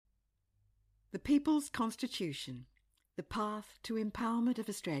The People's Constitution, the Path to Empowerment of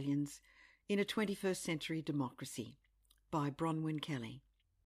Australians in a 21st Century Democracy, by Bronwyn Kelly.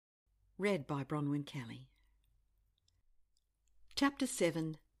 Read by Bronwyn Kelly. Chapter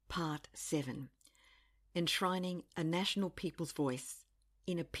 7, Part 7, Enshrining a National People's Voice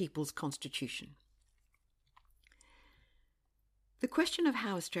in a People's Constitution. The question of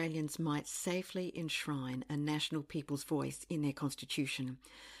how Australians might safely enshrine a national people's voice in their constitution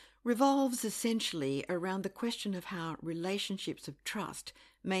revolves essentially around the question of how relationships of trust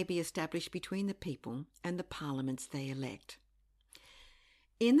may be established between the people and the parliaments they elect.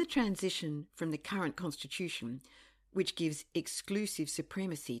 In the transition from the current constitution, which gives exclusive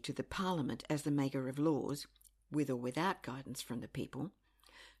supremacy to the parliament as the maker of laws, with or without guidance from the people,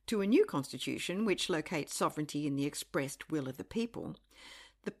 to a new constitution which locates sovereignty in the expressed will of the people,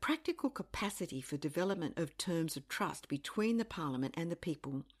 the practical capacity for development of terms of trust between the parliament and the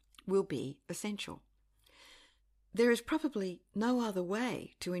people will be essential. There is probably no other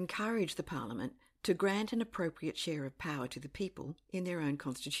way to encourage the parliament to grant an appropriate share of power to the people in their own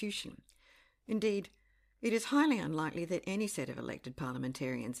constitution. Indeed, it is highly unlikely that any set of elected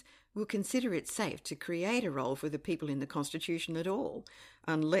parliamentarians will consider it safe to create a role for the people in the Constitution at all,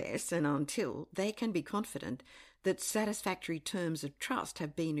 unless and until they can be confident that satisfactory terms of trust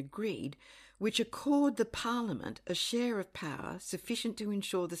have been agreed which accord the Parliament a share of power sufficient to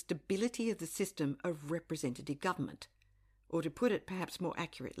ensure the stability of the system of representative government, or to put it perhaps more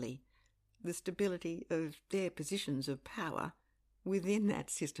accurately, the stability of their positions of power within that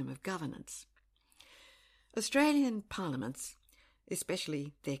system of governance. Australian parliaments,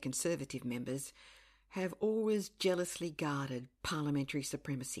 especially their Conservative members, have always jealously guarded parliamentary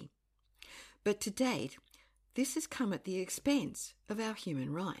supremacy. But to date, this has come at the expense of our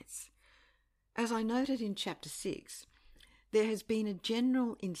human rights. As I noted in Chapter 6, there has been a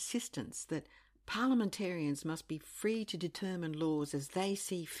general insistence that parliamentarians must be free to determine laws as they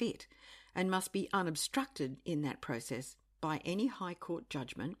see fit and must be unobstructed in that process by any High Court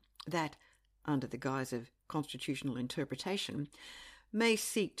judgment that, under the guise of constitutional interpretation, may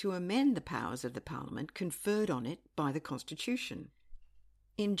seek to amend the powers of the Parliament conferred on it by the Constitution.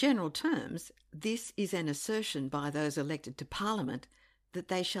 In general terms, this is an assertion by those elected to Parliament that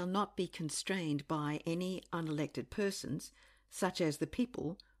they shall not be constrained by any unelected persons, such as the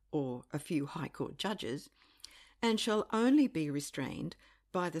people or a few High Court judges, and shall only be restrained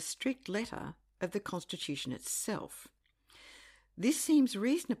by the strict letter of the Constitution itself. This seems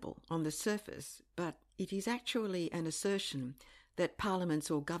reasonable on the surface, but it is actually an assertion that parliaments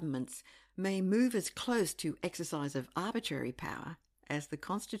or governments may move as close to exercise of arbitrary power as the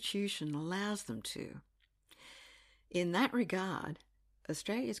Constitution allows them to. In that regard,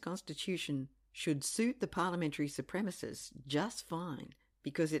 Australia's Constitution should suit the parliamentary supremacists just fine,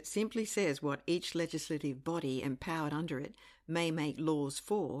 because it simply says what each legislative body empowered under it may make laws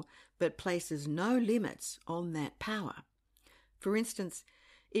for, but places no limits on that power. For instance,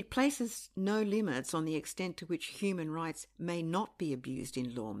 it places no limits on the extent to which human rights may not be abused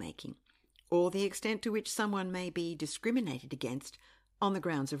in lawmaking, or the extent to which someone may be discriminated against on the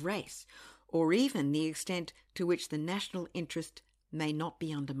grounds of race, or even the extent to which the national interest may not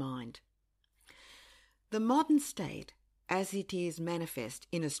be undermined. The modern state, as it is manifest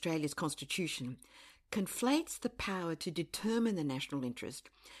in Australia's Constitution, conflates the power to determine the national interest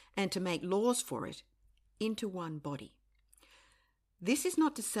and to make laws for it into one body. This is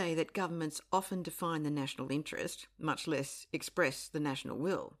not to say that governments often define the national interest, much less express the national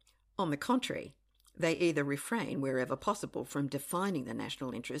will. On the contrary, they either refrain wherever possible from defining the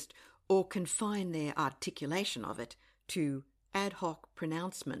national interest or confine their articulation of it to ad hoc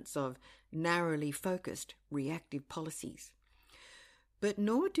pronouncements of narrowly focused reactive policies. But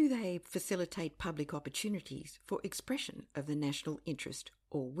nor do they facilitate public opportunities for expression of the national interest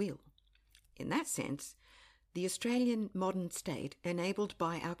or will. In that sense, the Australian modern state, enabled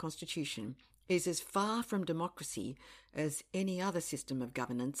by our Constitution, is as far from democracy as any other system of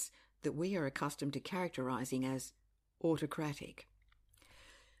governance that we are accustomed to characterising as autocratic.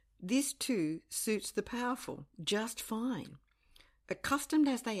 This too suits the powerful just fine. Accustomed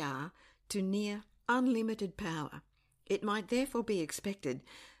as they are to near unlimited power, it might therefore be expected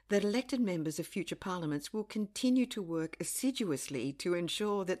that elected members of future parliaments will continue to work assiduously to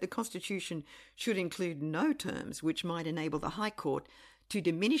ensure that the Constitution should include no terms which might enable the High Court to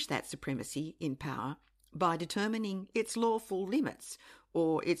diminish that supremacy in power by determining its lawful limits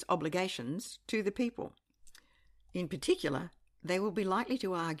or its obligations to the people. In particular, they will be likely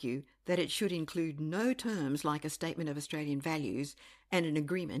to argue that it should include no terms like a statement of Australian values and an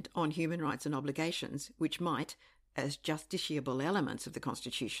agreement on human rights and obligations, which might, as justiciable elements of the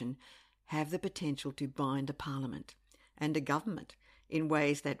Constitution, have the potential to bind a parliament and a government in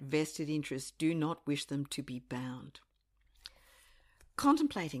ways that vested interests do not wish them to be bound.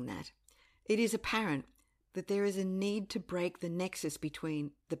 Contemplating that, it is apparent that there is a need to break the nexus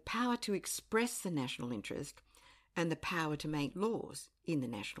between the power to express the national interest and the power to make laws in the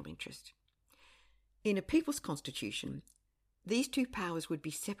national interest. In a people's constitution, these two powers would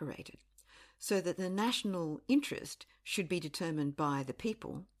be separated, so that the national interest should be determined by the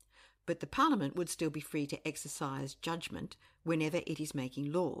people, but the Parliament would still be free to exercise judgment whenever it is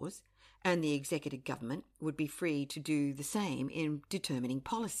making laws, and the executive government would be free to do the same in determining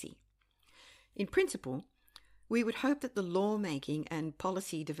policy. In principle, we would hope that the lawmaking and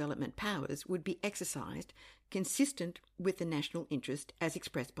policy development powers would be exercised consistent with the national interest as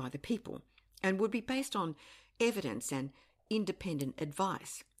expressed by the people, and would be based on evidence and independent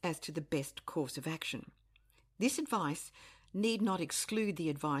advice as to the best course of action. This advice need not exclude the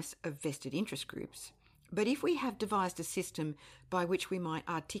advice of vested interest groups, but if we have devised a system by which we might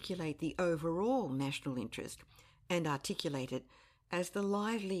articulate the overall national interest and articulate it as the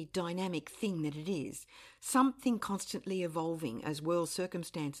lively, dynamic thing that it is, something constantly evolving as world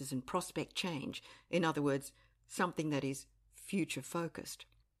circumstances and prospect change, in other words, something that is future-focused,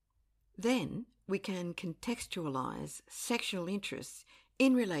 then we can contextualise sectional interests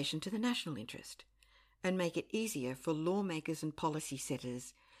in relation to the national interest and make it easier for lawmakers and policy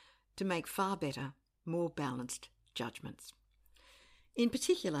setters to make far better, more balanced judgments. In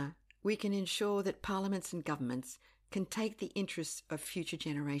particular, we can ensure that parliaments and governments can take the interests of future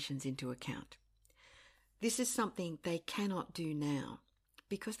generations into account. This is something they cannot do now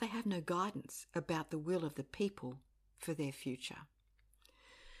because they have no guidance about the will of the people for their future.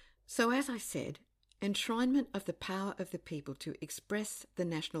 So as I said, enshrinement of the power of the people to express the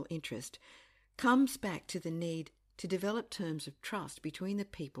national interest comes back to the need to develop terms of trust between the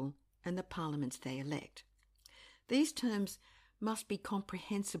people and the parliaments they elect. These terms must be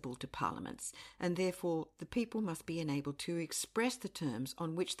comprehensible to parliaments, and therefore the people must be enabled to express the terms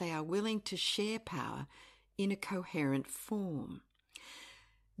on which they are willing to share power in a coherent form.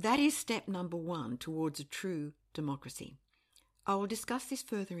 That is step number 1 towards a true democracy. I will discuss this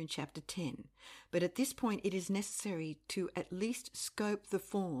further in Chapter 10, but at this point it is necessary to at least scope the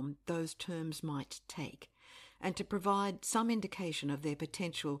form those terms might take, and to provide some indication of their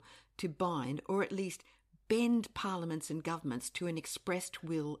potential to bind or at least bend parliaments and governments to an expressed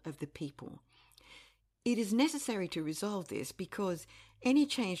will of the people. It is necessary to resolve this because any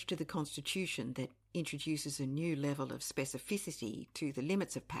change to the Constitution that introduces a new level of specificity to the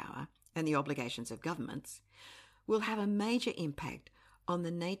limits of power and the obligations of governments will have a major impact on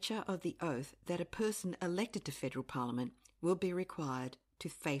the nature of the oath that a person elected to federal parliament will be required to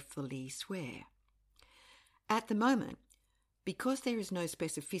faithfully swear. At the moment, because there is no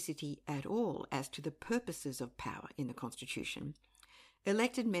specificity at all as to the purposes of power in the Constitution,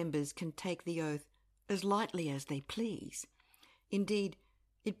 elected members can take the oath as lightly as they please. Indeed,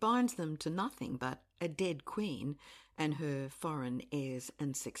 it binds them to nothing but a dead queen and her foreign heirs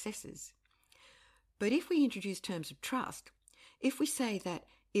and successors. But if we introduce terms of trust, if we say that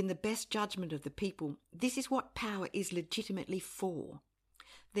in the best judgment of the people, this is what power is legitimately for,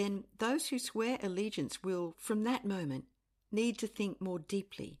 then those who swear allegiance will, from that moment, need to think more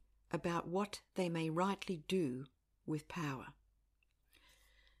deeply about what they may rightly do with power.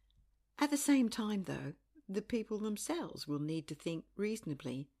 At the same time, though, the people themselves will need to think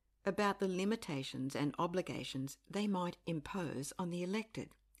reasonably about the limitations and obligations they might impose on the elected.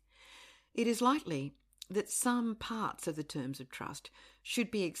 It is likely that some parts of the terms of trust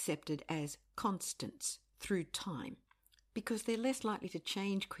should be accepted as constants through time, because they're less likely to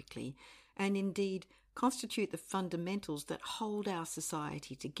change quickly and indeed constitute the fundamentals that hold our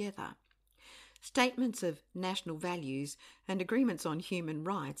society together. Statements of national values and agreements on human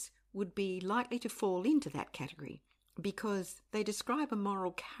rights would be likely to fall into that category because they describe a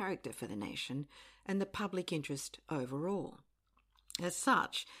moral character for the nation and the public interest overall. As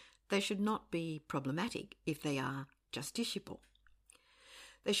such, they should not be problematic if they are justiciable.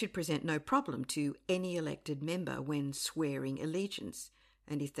 They should present no problem to any elected member when swearing allegiance,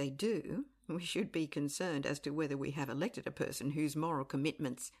 and if they do, we should be concerned as to whether we have elected a person whose moral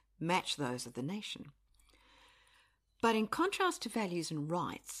commitments match those of the nation. But in contrast to values and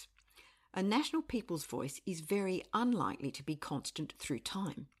rights, a national people's voice is very unlikely to be constant through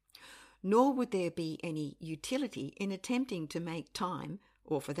time, nor would there be any utility in attempting to make time,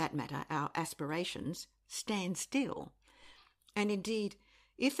 or for that matter our aspirations, stand still. And indeed,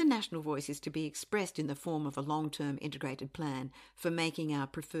 if the national voice is to be expressed in the form of a long-term integrated plan for making our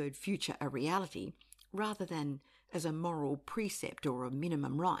preferred future a reality, rather than as a moral precept or a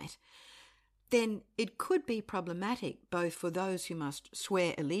minimum right, then it could be problematic both for those who must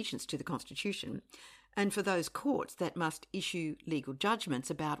swear allegiance to the Constitution and for those courts that must issue legal judgments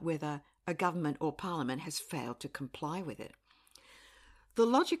about whether a government or parliament has failed to comply with it. The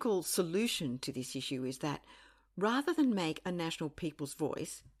logical solution to this issue is that rather than make a national people's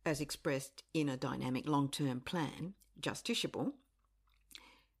voice, as expressed in a dynamic long-term plan, justiciable,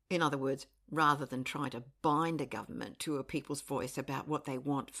 in other words, rather than try to bind a government to a people's voice about what they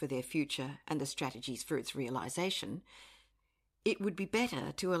want for their future and the strategies for its realisation, it would be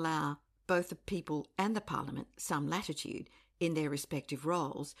better to allow both the people and the parliament some latitude in their respective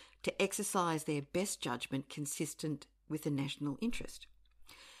roles to exercise their best judgment consistent with the national interest.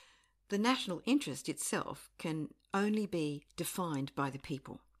 The national interest itself can only be defined by the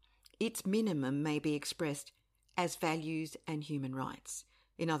people. Its minimum may be expressed as values and human rights.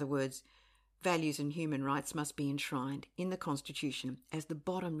 In other words, values and human rights must be enshrined in the Constitution as the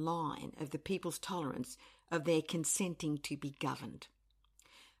bottom line of the people's tolerance of their consenting to be governed.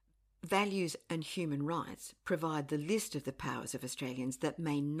 Values and human rights provide the list of the powers of Australians that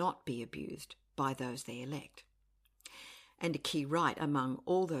may not be abused by those they elect. And a key right among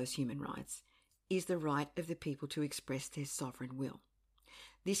all those human rights is the right of the people to express their sovereign will.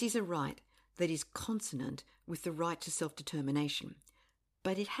 This is a right that is consonant with the right to self-determination,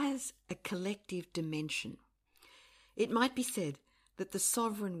 but it has a collective dimension. It might be said that the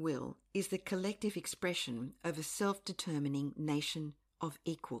sovereign will is the collective expression of a self-determining nation of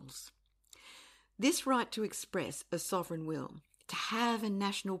equals. This right to express a sovereign will, to have a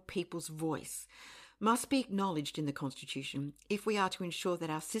national people's voice, must be acknowledged in the Constitution if we are to ensure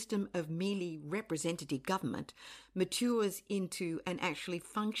that our system of merely representative government matures into and actually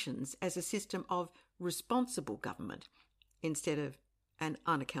functions as a system of responsible government instead of an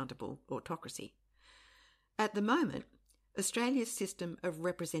unaccountable autocracy. At the moment, Australia's system of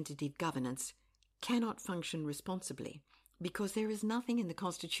representative governance cannot function responsibly because there is nothing in the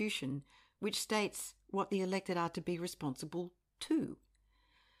Constitution which states what the elected are to be responsible to.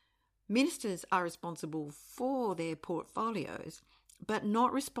 Ministers are responsible for their portfolios, but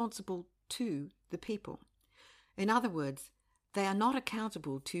not responsible to the people. In other words, they are not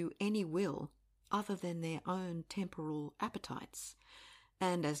accountable to any will other than their own temporal appetites.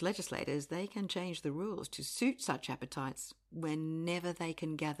 And as legislators, they can change the rules to suit such appetites whenever they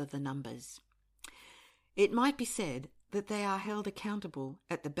can gather the numbers. It might be said that they are held accountable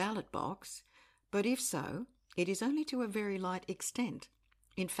at the ballot box, but if so, it is only to a very light extent.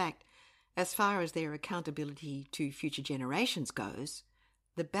 In fact, as far as their accountability to future generations goes,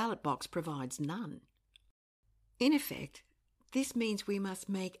 the ballot box provides none. In effect, this means we must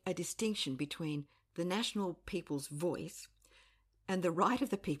make a distinction between the national people's voice and the right of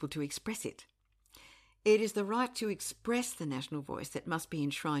the people to express it. It is the right to express the national voice that must be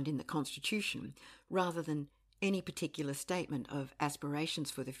enshrined in the Constitution, rather than any particular statement of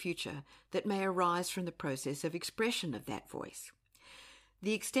aspirations for the future that may arise from the process of expression of that voice.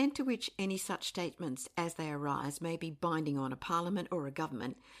 The extent to which any such statements as they arise may be binding on a parliament or a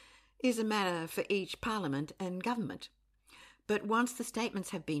government is a matter for each parliament and government. But once the statements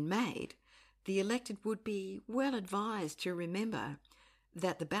have been made, the elected would be well advised to remember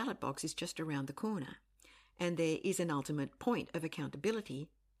that the ballot box is just around the corner, and there is an ultimate point of accountability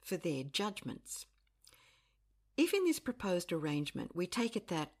for their judgments. If in this proposed arrangement we take it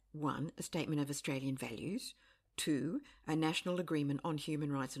that 1. A statement of Australian values, 2. A national agreement on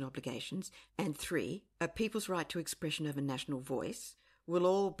human rights and obligations, and 3. A people's right to expression of a national voice will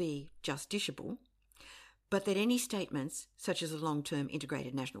all be justiciable, but that any statements, such as a long-term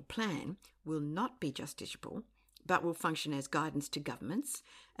integrated national plan, will not be justiciable, but will function as guidance to governments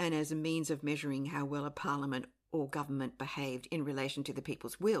and as a means of measuring how well a parliament or government behaved in relation to the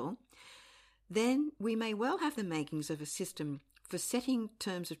people's will, then we may well have the makings of a system for setting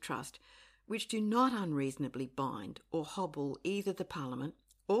terms of trust which do not unreasonably bind or hobble either the parliament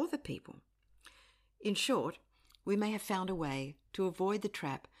or the people. In short, we may have found a way to avoid the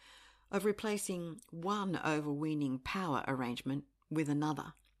trap of replacing one overweening power arrangement with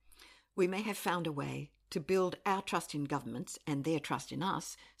another. We may have found a way to build our trust in governments and their trust in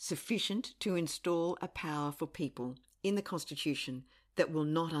us sufficient to install a power for people in the Constitution that will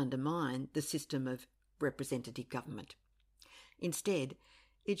not undermine the system of representative government. Instead,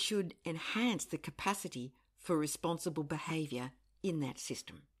 it should enhance the capacity for responsible behaviour in that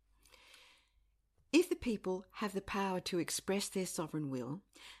system. If the people have the power to express their sovereign will,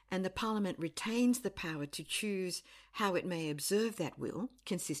 and the Parliament retains the power to choose how it may observe that will,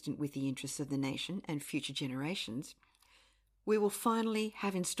 consistent with the interests of the nation and future generations, we will finally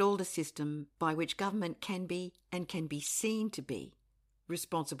have installed a system by which government can be, and can be seen to be,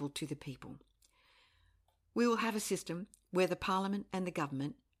 responsible to the people. We will have a system where the Parliament and the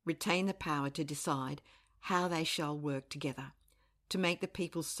government retain the power to decide how they shall work together to make the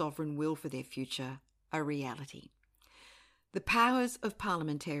people's sovereign will for their future a reality. The powers of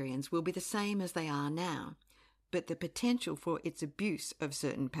parliamentarians will be the same as they are now, but the potential for its abuse of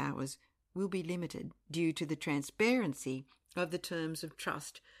certain powers will be limited due to the transparency of the terms of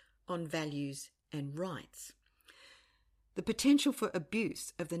trust on values and rights. The potential for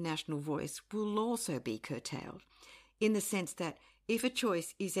abuse of the national voice will also be curtailed, in the sense that if a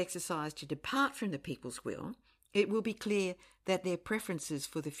choice is exercised to depart from the people's will, it will be clear that their preferences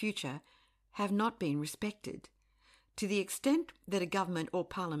for the future have not been respected. To the extent that a government or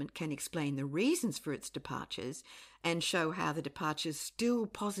parliament can explain the reasons for its departures and show how the departures still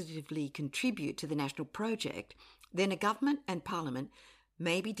positively contribute to the national project, then a government and parliament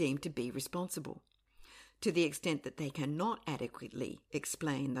may be deemed to be responsible. To the extent that they cannot adequately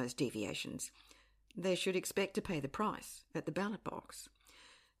explain those deviations, they should expect to pay the price at the ballot box.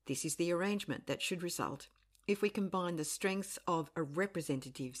 This is the arrangement that should result if we combine the strengths of a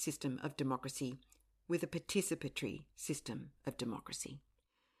representative system of democracy with a participatory system of democracy.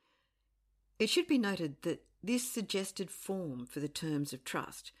 It should be noted that this suggested form for the terms of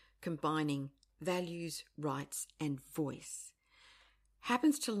trust, combining values, rights, and voice,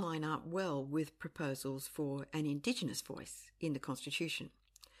 happens to line up well with proposals for an Indigenous voice in the Constitution.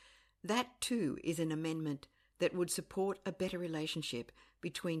 That too is an amendment that would support a better relationship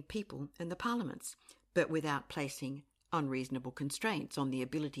between people and the parliaments, but without placing unreasonable constraints on the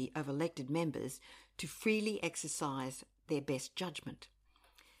ability of elected members to freely exercise their best judgment.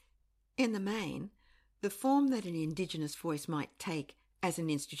 In the main, the form that an Indigenous voice might take as an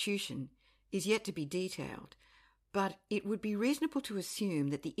institution is yet to be detailed, but it would be reasonable to assume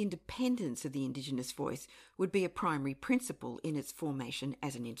that the independence of the Indigenous voice would be a primary principle in its formation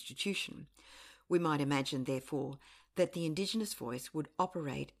as an institution. We might imagine, therefore, that the Indigenous voice would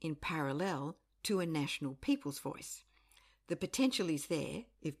operate in parallel to a national people's voice. The potential is there,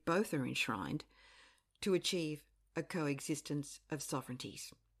 if both are enshrined, to achieve a coexistence of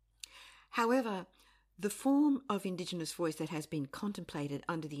sovereignties. However, the form of Indigenous voice that has been contemplated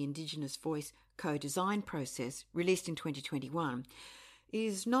under the Indigenous Voice co-design process released in 2021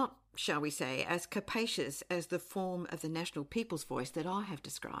 is not, shall we say, as capacious as the form of the National People's Voice that I have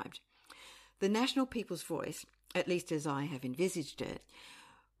described. The National People's Voice, at least as I have envisaged it,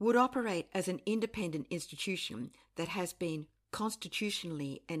 would operate as an independent institution that has been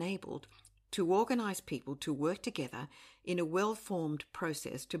constitutionally enabled to organise people to work together in a well-formed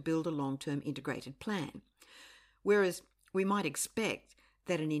process to build a long-term integrated plan. Whereas we might expect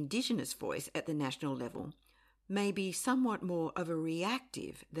that an Indigenous voice at the national level may be somewhat more of a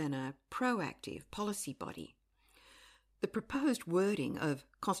reactive than a proactive policy body. The proposed wording of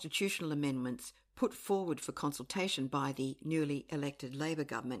constitutional amendments put forward for consultation by the newly elected Labor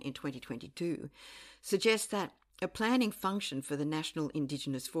government in 2022 suggests that a planning function for the national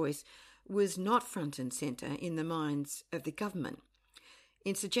Indigenous voice was not front and centre in the minds of the government.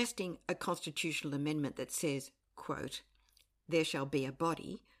 In suggesting a constitutional amendment that says, quote, "There shall be a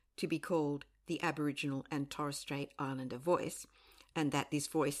body to be called the Aboriginal and Torres Strait Islander voice, and that this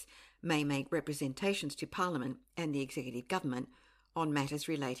voice may make representations to Parliament and the executive government on matters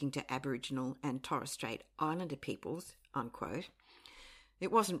relating to Aboriginal and Torres Strait Islander peoples," unquote,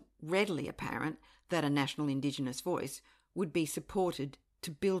 it wasn't readily apparent that a national Indigenous voice would be supported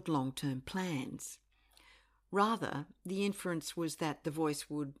to build long-term plans. Rather, the inference was that the voice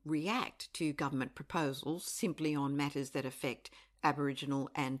would react to government proposals simply on matters that affect Aboriginal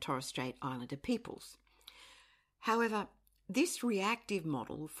and Torres Strait Islander peoples. However, this reactive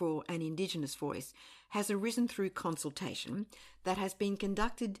model for an Indigenous voice has arisen through consultation that has been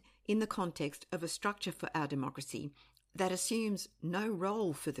conducted in the context of a structure for our democracy that assumes no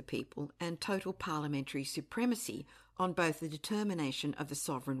role for the people and total parliamentary supremacy on both the determination of the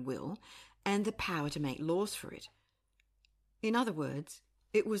sovereign will and the power to make laws for it. In other words,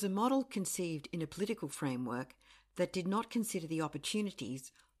 it was a model conceived in a political framework that did not consider the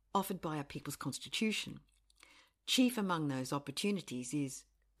opportunities offered by a people's constitution. Chief among those opportunities is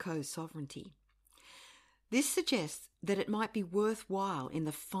co-sovereignty. This suggests that it might be worthwhile in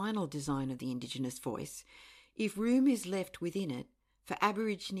the final design of the Indigenous voice if room is left within it for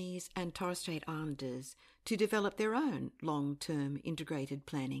Aborigines and Torres Strait Islanders to develop their own long-term integrated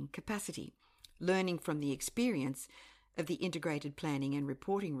planning capacity, learning from the experience of the integrated planning and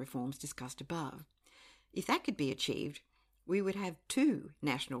reporting reforms discussed above. If that could be achieved, we would have two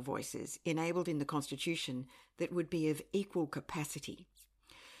national voices enabled in the Constitution that would be of equal capacity.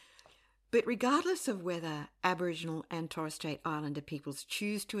 But regardless of whether Aboriginal and Torres Strait Islander peoples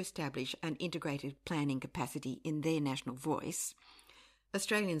choose to establish an integrated planning capacity in their national voice,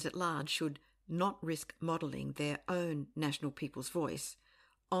 Australians at large should not risk modelling their own national people's voice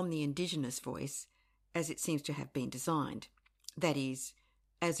on the Indigenous voice as it seems to have been designed, that is,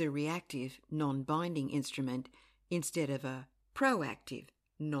 as a reactive, non-binding instrument instead of a proactive,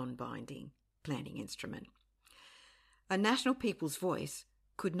 non-binding planning instrument. A national people's voice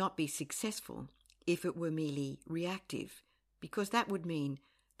could not be successful if it were merely reactive, because that would mean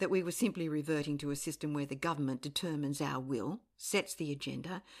that we were simply reverting to a system where the government determines our will, sets the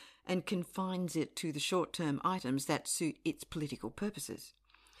agenda, and confines it to the short-term items that suit its political purposes.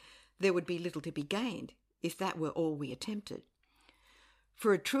 There would be little to be gained if that were all we attempted.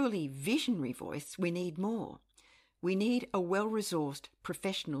 For a truly visionary voice, we need more. We need a well-resourced,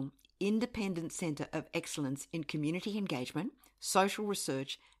 professional, independent centre of excellence in community engagement, social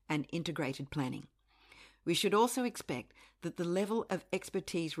research and integrated planning. We should also expect that the level of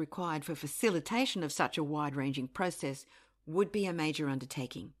expertise required for facilitation of such a wide-ranging process would be a major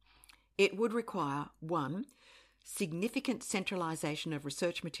undertaking. It would require 1. Significant centralisation of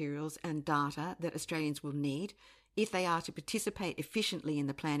research materials and data that Australians will need if they are to participate efficiently in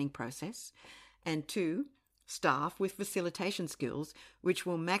the planning process, and 2. Staff with facilitation skills which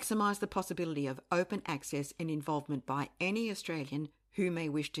will maximise the possibility of open access and involvement by any Australian who may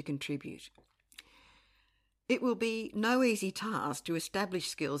wish to contribute. It will be no easy task to establish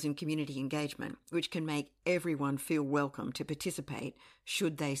skills in community engagement which can make everyone feel welcome to participate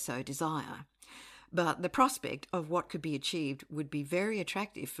should they so desire. But the prospect of what could be achieved would be very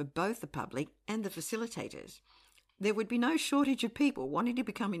attractive for both the public and the facilitators. There would be no shortage of people wanting to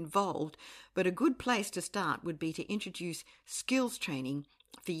become involved, but a good place to start would be to introduce skills training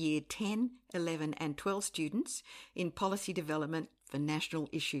for Year 10, 11 and 12 students in policy development for national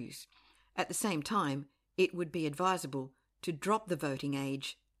issues. At the same time, it would be advisable to drop the voting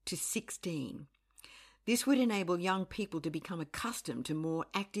age to 16. This would enable young people to become accustomed to more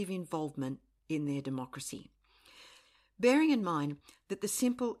active involvement in their democracy. Bearing in mind that the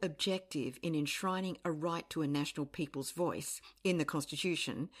simple objective in enshrining a right to a national people's voice in the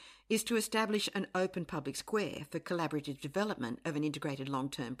Constitution is to establish an open public square for collaborative development of an integrated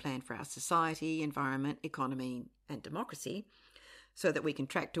long-term plan for our society, environment, economy and democracy, so that we can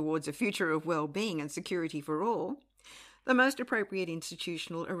track towards a future of well-being and security for all, the most appropriate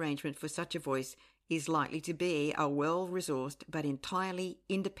institutional arrangement for such a voice is likely to be a well-resourced but entirely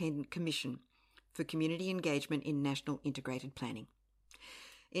independent commission for community engagement in national integrated planning.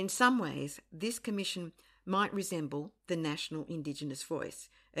 In some ways, this commission might resemble the national Indigenous voice,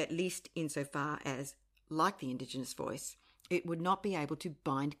 at least insofar as, like the Indigenous voice, it would not be able to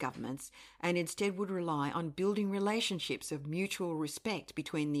bind governments and instead would rely on building relationships of mutual respect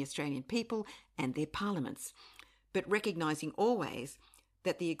between the Australian people and their parliaments, but recognising always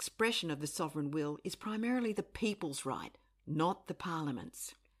that the expression of the sovereign will is primarily the people's right, not the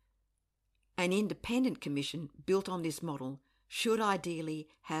parliament's. An independent commission built on this model should ideally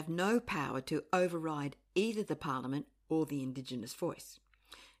have no power to override either the Parliament or the Indigenous voice.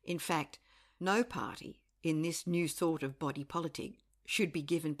 In fact, no party in this new sort of body politic should be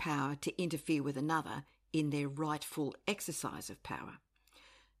given power to interfere with another in their rightful exercise of power.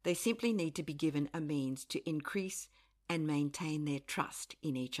 They simply need to be given a means to increase and maintain their trust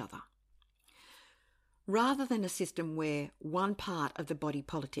in each other. Rather than a system where one part of the body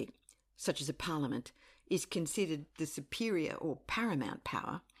politic, such as a parliament, is considered the superior or paramount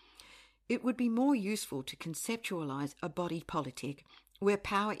power, it would be more useful to conceptualise a body politic where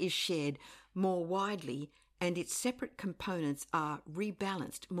power is shared more widely and its separate components are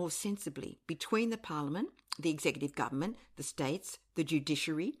rebalanced more sensibly between the Parliament, the executive government, the states, the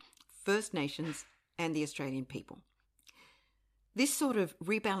judiciary, First Nations and the Australian people. This sort of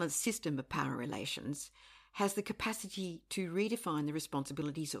rebalanced system of power relations has the capacity to redefine the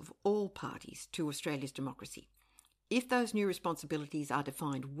responsibilities of all parties to Australia's democracy. If those new responsibilities are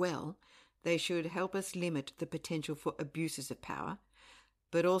defined well, they should help us limit the potential for abuses of power,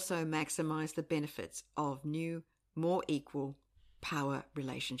 but also maximise the benefits of new, more equal power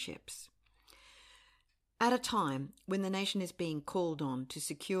relationships. At a time when the nation is being called on to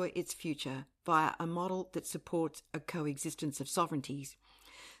secure its future via a model that supports a coexistence of sovereignties,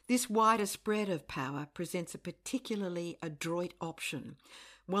 this wider spread of power presents a particularly adroit option,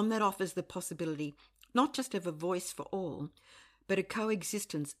 one that offers the possibility not just of a voice for all, but a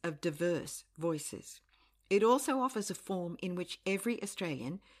coexistence of diverse voices. It also offers a form in which every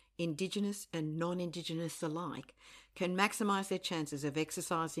Australian, Indigenous and non-Indigenous alike, can maximise their chances of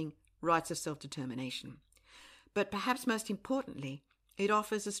exercising rights of self-determination. But perhaps most importantly, It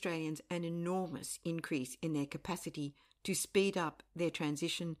offers Australians an enormous increase in their capacity to speed up their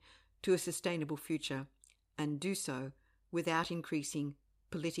transition to a sustainable future and do so without increasing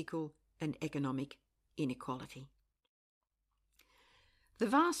political and economic inequality. The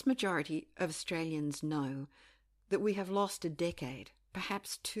vast majority of Australians know that we have lost a decade,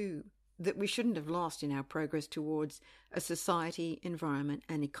 perhaps two, that we shouldn't have lost in our progress towards a society, environment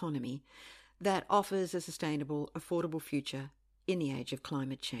and economy that offers a sustainable, affordable future in the age of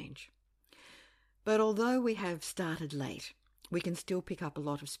climate change. But although we have started late, we can still pick up a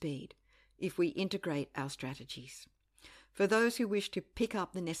lot of speed if we integrate our strategies. For those who wish to pick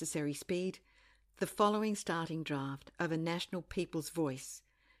up the necessary speed, the following starting draft of a National People's Voice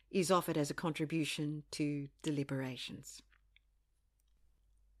is offered as a contribution to deliberations.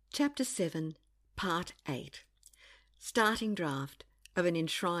 Chapter 7, Part 8. Starting draft of an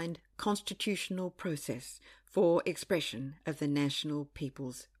enshrined constitutional process for expression of the National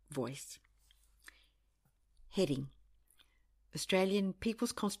People's Voice. Heading: Australian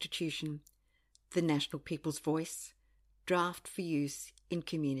People's Constitution, the National People's Voice, draft for use in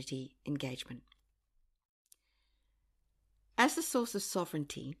community engagement. As the source of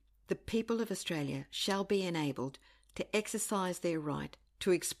sovereignty, the people of Australia shall be enabled to exercise their right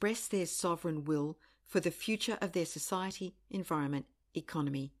to express their sovereign will for the future of their society, environment,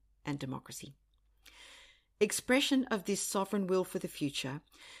 economy and democracy. Expression of this sovereign will for the future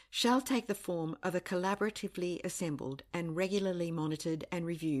shall take the form of a collaboratively assembled and regularly monitored and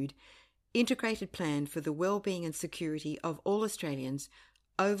reviewed integrated plan for the well-being and security of all Australians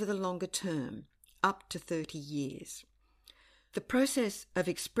over the longer term, up to 30 years. The process of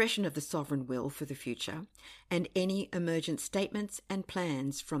expression of the sovereign will for the future and any emergent statements and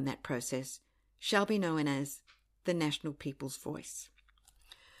plans from that process shall be known as the National People's Voice.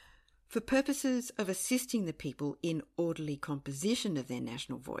 For purposes of assisting the people in orderly composition of their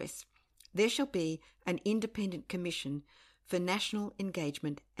national voice, there shall be an independent commission for national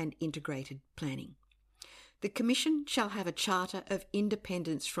engagement and integrated planning. The commission shall have a charter of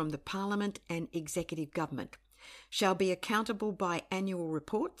independence from the Parliament and Executive Government, shall be accountable by annual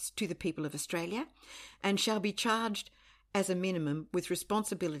reports to the people of Australia, and shall be charged as a minimum with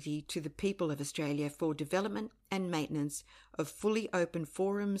responsibility to the people of Australia for development and maintenance of fully open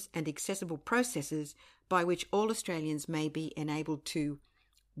forums and accessible processes by which all Australians may be enabled to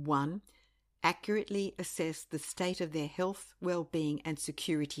 1. Accurately assess the state of their health, well-being and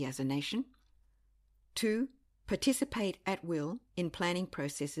security as a nation. 2. Participate at will in planning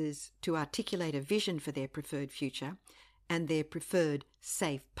processes to articulate a vision for their preferred future and their preferred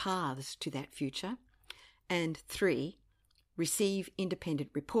safe paths to that future. And 3. Receive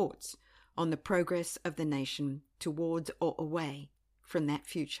independent reports on the progress of the nation towards or away from that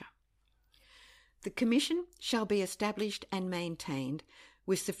future. The Commission shall be established and maintained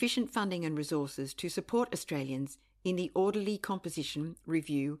with sufficient funding and resources to support Australians in the orderly composition,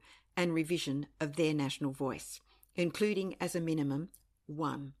 review and revision of their national voice, including as a minimum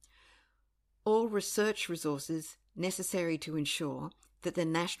 1. All research resources necessary to ensure that the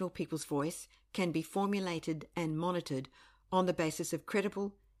National People's Voice can be formulated and monitored on the basis of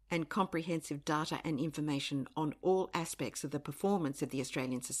credible and comprehensive data and information on all aspects of the performance of the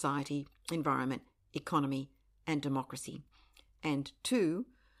Australian society, environment, economy and democracy. And 2,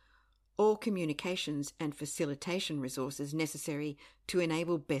 all communications and facilitation resources necessary to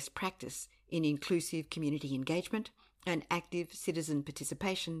enable best practice in inclusive community engagement and active citizen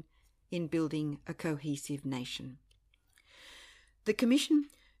participation in building a cohesive nation. The Commission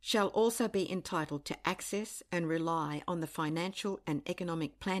shall also be entitled to access and rely on the financial and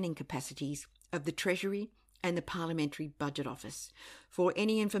economic planning capacities of the Treasury and the Parliamentary Budget Office for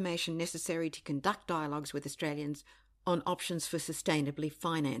any information necessary to conduct dialogues with Australians on options for sustainably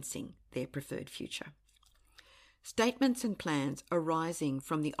financing their preferred future. Statements and plans arising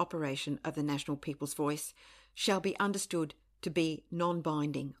from the operation of the National People's Voice shall be understood to be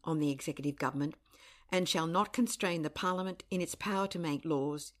non-binding on the Executive Government and shall not constrain the Parliament in its power to make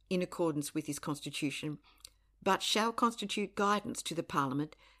laws in accordance with this Constitution, but shall constitute guidance to the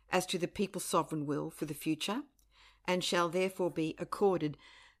Parliament as to the people's sovereign will for the future, and shall therefore be accorded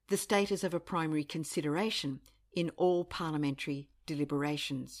the status of a primary consideration in all parliamentary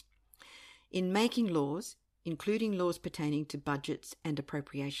deliberations. In making laws, including laws pertaining to budgets and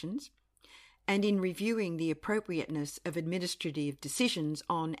appropriations, and in reviewing the appropriateness of administrative decisions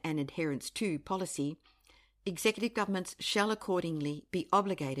on and adherence to policy, executive governments shall accordingly be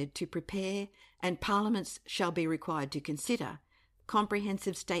obligated to prepare, and parliaments shall be required to consider,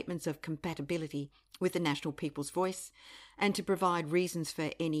 comprehensive statements of compatibility with the National People's Voice and to provide reasons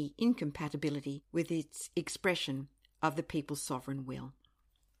for any incompatibility with its expression of the people's sovereign will.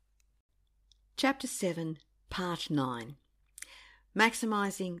 Chapter 7, Part 9.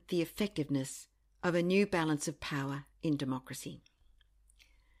 Maximising the effectiveness of a new balance of power in democracy.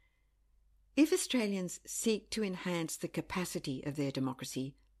 If Australians seek to enhance the capacity of their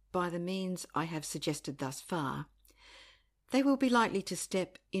democracy by the means I have suggested thus far, they will be likely to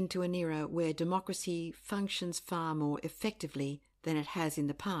step into an era where democracy functions far more effectively than it has in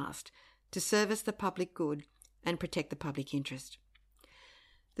the past to service the public good and protect the public interest.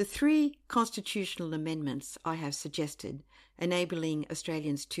 The 3 constitutional amendments I have suggested, enabling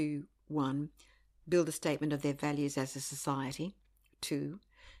Australians to 1. Build a statement of their values as a society, 2.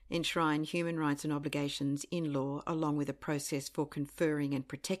 Enshrine human rights and obligations in law along with a process for conferring and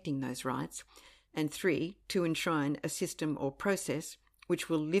protecting those rights, and 3. To enshrine a system or process which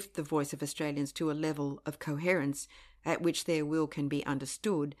will lift the voice of Australians to a level of coherence at which their will can be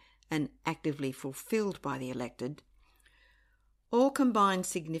understood and actively fulfilled by the elected, all combine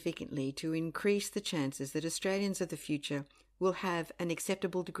significantly to increase the chances that Australians of the future will have an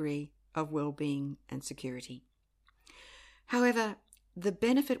acceptable degree of well-being and security. However, the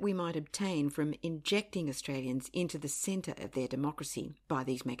benefit we might obtain from injecting Australians into the centre of their democracy by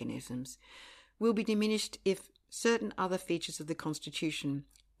these mechanisms will be diminished if certain other features of the Constitution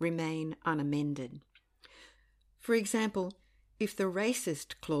remain unamended. For example, if the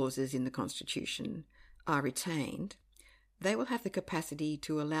racist clauses in the Constitution are retained, they will have the capacity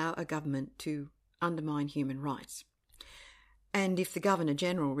to allow a government to undermine human rights. And if the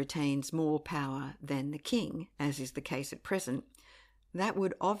Governor-General retains more power than the King, as is the case at present, that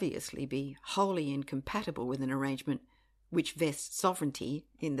would obviously be wholly incompatible with an arrangement which vests sovereignty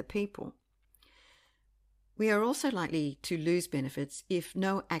in the people. We are also likely to lose benefits if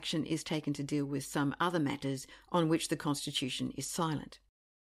no action is taken to deal with some other matters on which the Constitution is silent.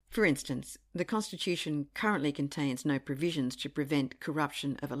 For instance, the Constitution currently contains no provisions to prevent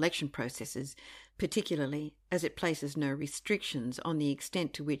corruption of election processes, particularly as it places no restrictions on the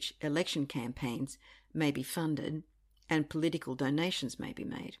extent to which election campaigns may be funded and political donations may be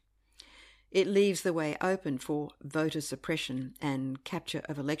made. It leaves the way open for voter suppression and capture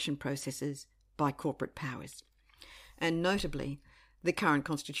of election processes by corporate powers. And notably, the current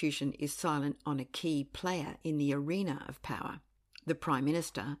Constitution is silent on a key player in the arena of power, the Prime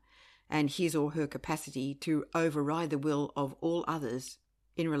Minister, and his or her capacity to override the will of all others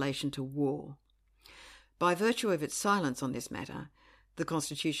in relation to war. By virtue of its silence on this matter, the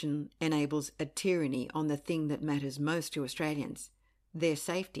Constitution enables a tyranny on the thing that matters most to Australians, their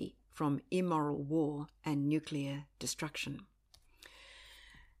safety from immoral war and nuclear destruction.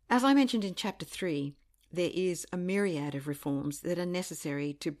 As I mentioned in Chapter 3, there is a myriad of reforms that are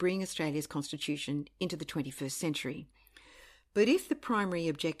necessary to bring Australia's Constitution into the 21st century. But if the primary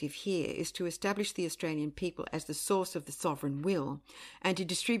objective here is to establish the Australian people as the source of the sovereign will and to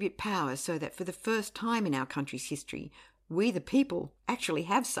distribute power so that for the first time in our country's history, we the people actually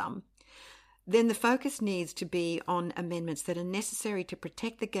have some, then the focus needs to be on amendments that are necessary to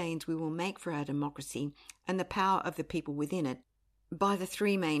protect the gains we will make for our democracy and the power of the people within it by the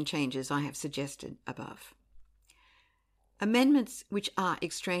 3 main changes I have suggested above. Amendments which are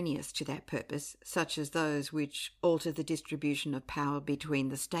extraneous to that purpose, such as those which alter the distribution of power between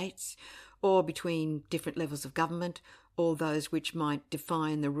the states or between different levels of government, or those which might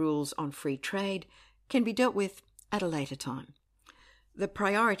define the rules on free trade, can be dealt with at a later time. The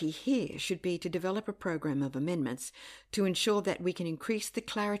priority here should be to develop a program of amendments to ensure that we can increase the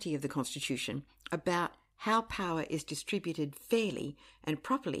clarity of the Constitution about how power is distributed fairly and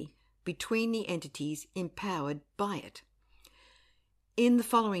properly between the entities empowered by it. In the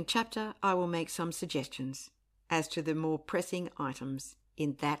following chapter, I will make some suggestions as to the more pressing items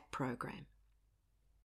in that program.